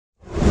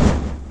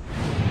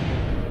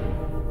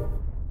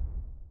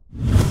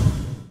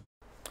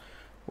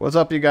What's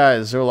up, you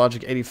guys?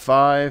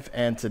 ZeroLogic85,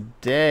 and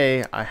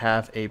today I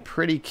have a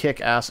pretty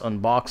kick-ass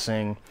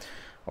unboxing,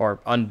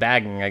 or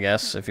unbagging, I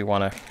guess, if you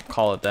want to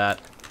call it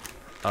that,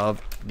 of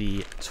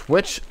the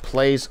Twitch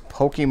Plays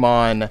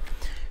Pokemon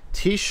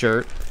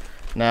t-shirt.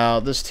 Now,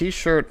 this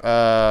t-shirt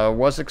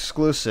was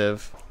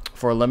exclusive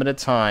for a limited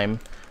time.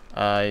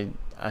 I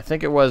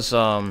think it was,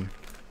 I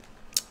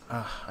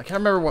can't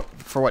remember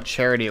for what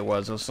charity it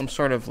was. It was some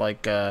sort of,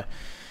 like,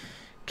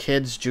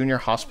 kids junior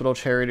hospital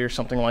charity or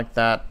something like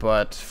that,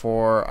 but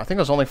for I think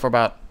it was only for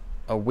about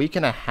a week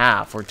and a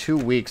half or 2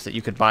 weeks that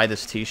you could buy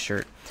this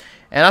t-shirt,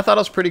 and I thought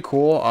it was pretty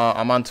cool.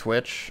 I'm on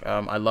Twitch.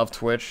 I love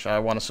Twitch. I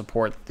want to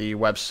support the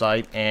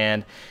website,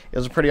 and it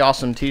was a pretty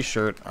awesome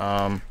t-shirt.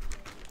 So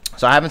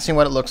I haven't seen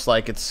what it looks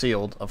like. It's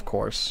sealed, of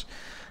course.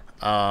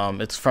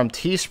 It's from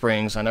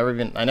Teesprings. I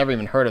never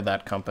even heard of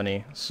that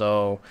company,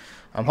 so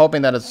I'm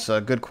hoping that it's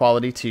a good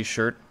quality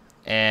t-shirt.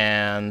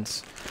 And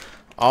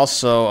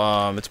also,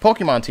 it's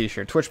Pokemon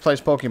t-shirt. Twitch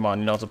Plays Pokemon.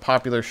 You know, it's a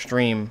popular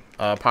stream,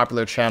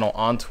 popular channel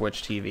on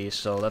Twitch TV,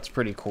 so that's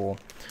pretty cool.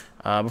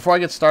 Before I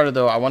get started,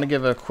 though, I want to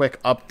give a quick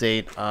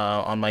update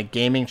on my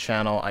gaming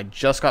channel. I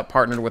just got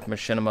partnered with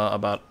Machinima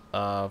about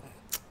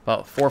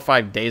 4 or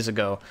 5 days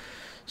ago.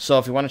 So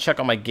if you want to check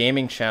out my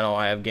gaming channel,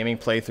 I have gaming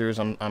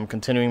playthroughs. I'm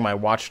continuing my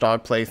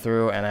Watchdog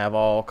playthrough, and I have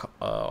all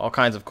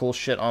kinds of cool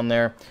shit on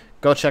there.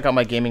 Go check out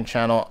my gaming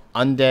channel,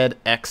 Undead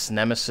X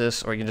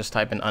Nemesis, or you can just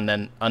type in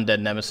Undead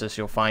Nemesis,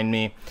 you'll find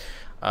me.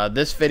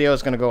 This video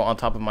is going to go on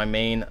top of my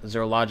main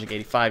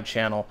ZeroLogic85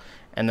 channel,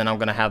 and then I'm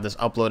going to have this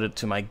uploaded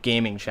to my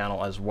gaming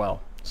channel as well.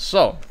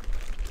 So,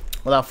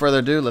 without further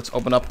ado, let's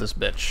open up this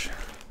bitch.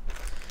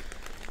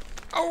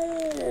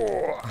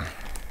 Oh!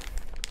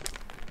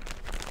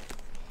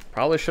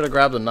 Probably should have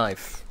grabbed a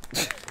knife.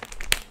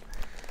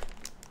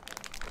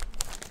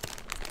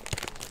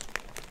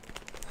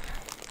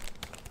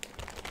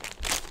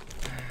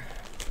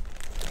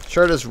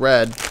 Shirt is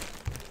red,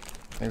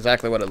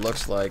 exactly what it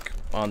looks like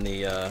on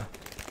the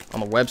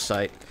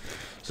website.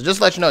 So just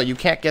to let you know, you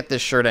can't get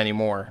this shirt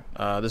anymore.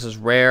 This is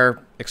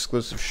rare,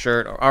 exclusive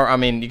shirt, or I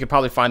mean, you could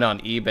probably find it on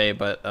eBay,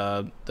 but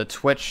the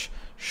Twitch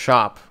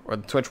shop or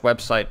the Twitch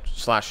website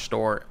 /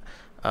 store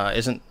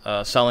isn't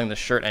selling the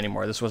shirt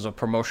anymore. This was a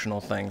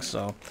promotional thing.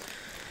 So, all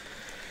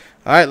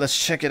right,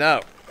 let's check it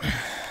out.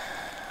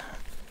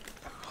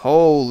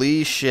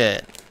 Holy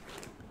shit.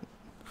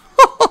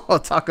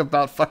 Talk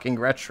about fucking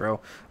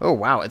retro. Oh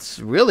wow, it's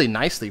really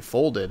nicely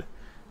folded.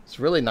 It's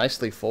really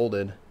nicely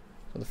folded.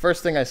 So the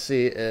first thing I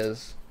see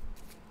is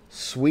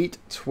Sweet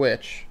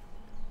Twitch.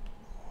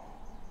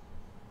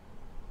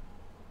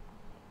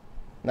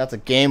 And that's a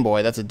Game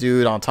Boy. That's a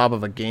dude on top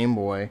of a Game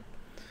Boy.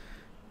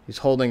 He's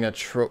holding a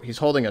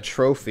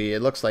trophy.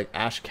 It looks like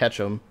Ash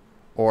Ketchum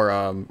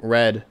or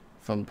Red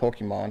from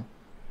Pokemon.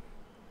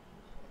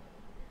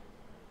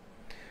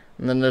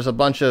 And then there's a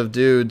bunch of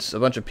dudes, a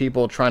bunch of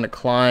people trying to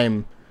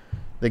climb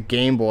the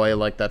Game Boy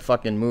like that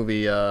fucking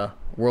movie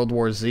World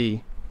War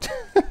Z.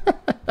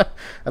 That's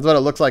what it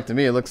looks like to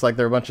me. It looks like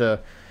they're a bunch of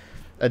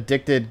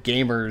addicted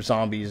gamer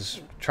zombies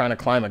trying to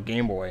climb a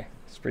Game Boy.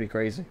 It's pretty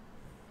crazy.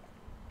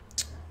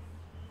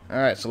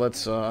 Alright, so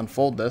let's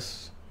unfold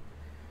this.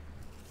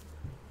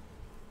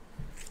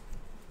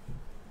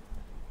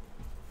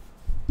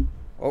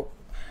 Oh,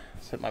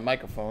 let's hit my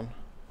microphone.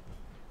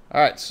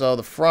 Alright, so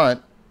the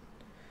front,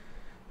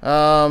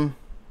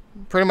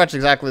 pretty much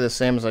exactly the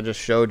same as I just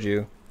showed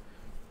you.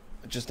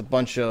 Just a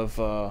bunch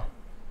of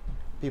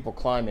people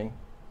climbing.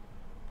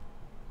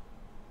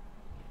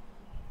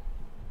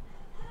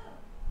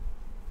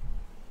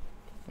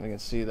 You can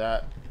see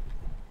that.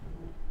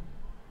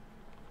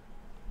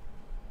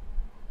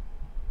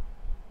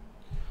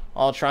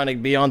 All trying to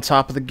be on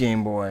top of the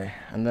Game Boy.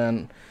 And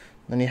then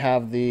you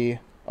have the...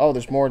 Oh,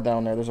 there's more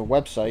down there. There's a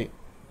website.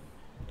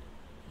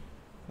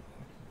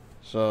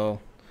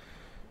 So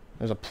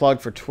there's a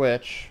plug for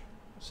Twitch.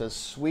 It says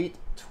Sweet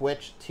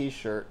Twitch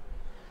T-shirt.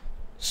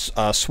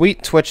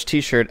 Sweet Twitch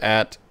T-shirt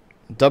at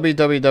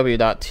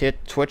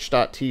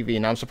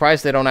www.twitch.tv. Now I'm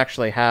surprised they don't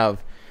actually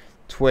have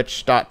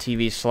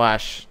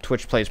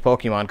twitch.tv/Twitch Plays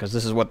Pokemon, because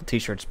this is what the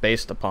T-shirt's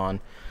based upon.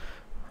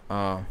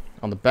 On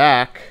the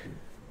back,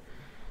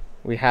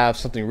 we have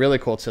something really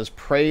cool. It says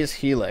Praise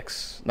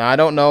Helix. Now I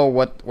don't know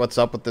what's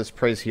up with this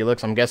Praise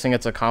Helix. I'm guessing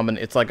it's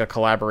it's like a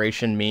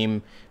collaboration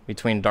meme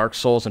between Dark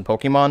Souls and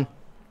Pokemon,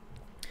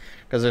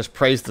 because there's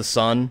Praise the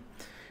Sun,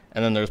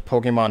 and then there's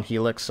Pokemon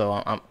Helix.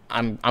 So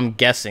I'm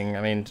guessing.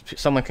 I mean,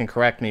 someone can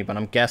correct me, but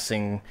I'm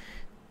guessing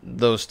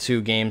those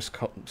two games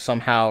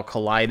somehow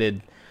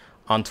collided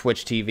on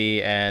Twitch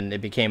TV, and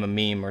it became a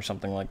meme or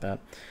something like that.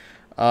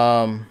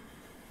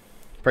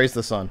 Praise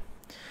the Sun.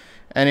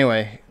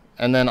 Anyway,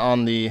 and then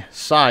on the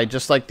side,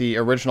 just like the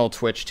original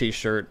Twitch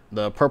T-shirt,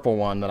 the purple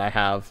one that I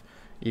have,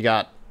 you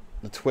got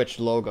the Twitch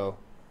logo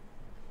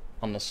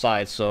on the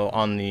side. So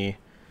on this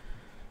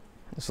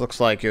looks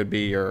like it would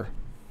be the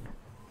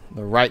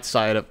right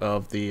side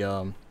of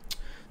the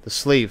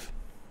sleeve.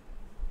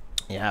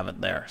 You have it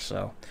there.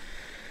 So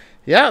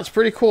yeah, it's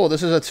pretty cool.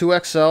 This is a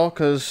 2XL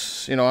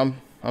because, you know,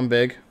 I'm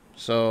big,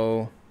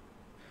 so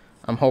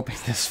I'm hoping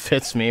this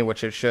fits me,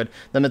 which it should.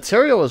 The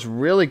material is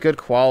really good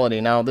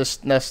quality. Now this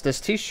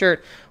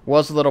t-shirt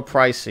was a little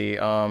pricey.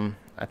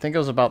 I think it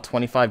was about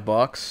 25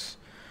 bucks,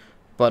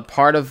 but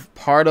part of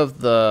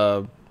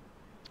the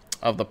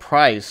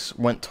price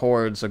went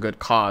towards a good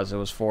cause. It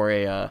was for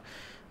a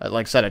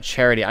like I said, a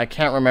charity. I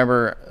can't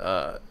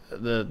remember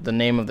the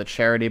name of the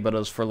charity, but it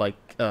was for like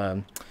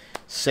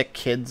sick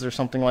kids or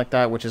something like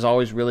that, which is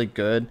always really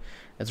good.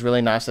 It's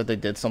really nice that they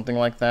did something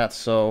like that.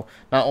 So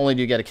not only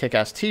do you get a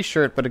kick-ass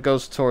t-shirt, but it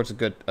goes towards a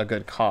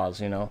good cause,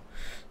 you know.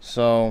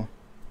 So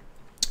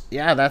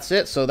yeah, that's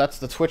it. So that's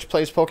the Twitch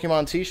Plays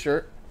Pokemon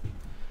t-shirt.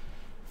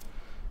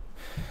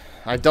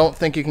 I don't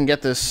think you can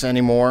get this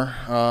anymore.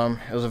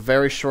 It was a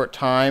very short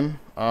time.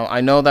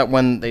 I know that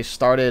when they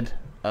started,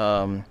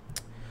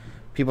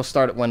 people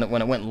started when it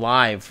went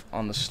live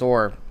on the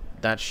store,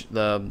 that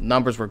the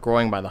numbers were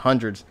growing by the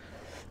hundreds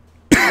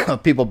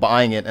of people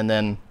buying it, and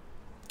then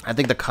I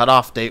think the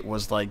cutoff date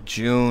was like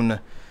June.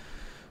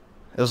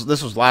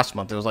 This was last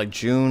month. It was like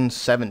June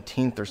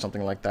 17th or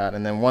something like that.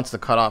 And then once the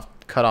cutoff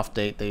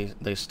date,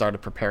 they started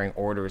preparing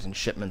orders and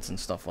shipments and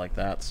stuff like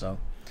that. So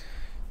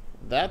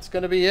that's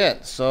gonna be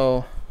it.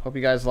 So hope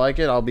you guys like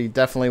it. I'll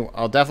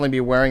definitely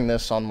be wearing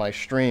this on my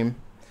stream.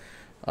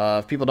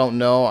 If people don't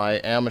know, I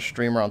am a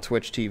streamer on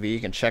Twitch TV. You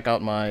can check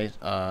out my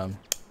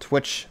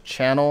Twitch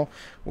channel,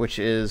 which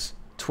is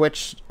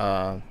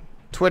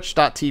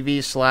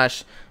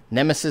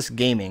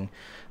twitch.tv/NEMESISxGAMING.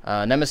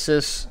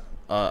 Nemesis,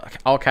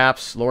 all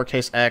caps,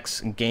 lowercase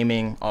x,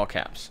 gaming, all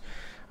caps.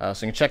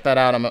 So you can check that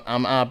out.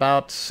 I'm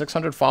about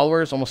 600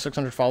 followers, almost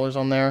 600 followers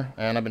on there,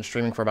 and I've been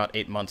streaming for about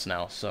 8 months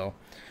now. So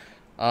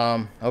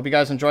I hope you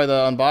guys enjoy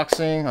the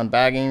unboxing,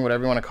 unbagging,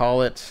 whatever you want to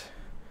call it.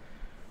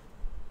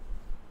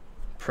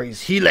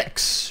 Praise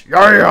Helix.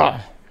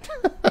 Yeah!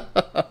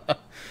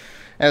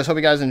 I just hope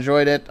you guys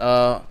enjoyed it.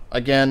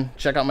 Again,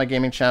 check out my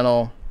gaming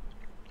channel.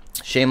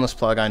 Shameless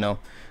plug, I know.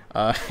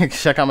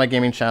 Check out my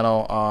gaming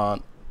channel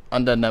on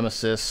Undead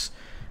Nemesis.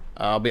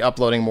 I'll be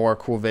uploading more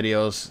cool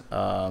videos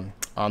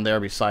on there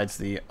besides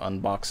the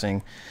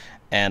unboxing.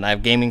 And I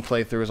have gaming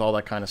playthroughs, all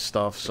that kind of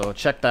stuff. So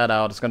check that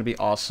out. It's going to be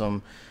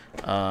awesome.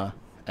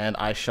 And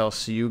I shall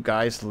see you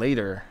guys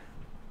later.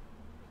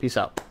 Peace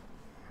out.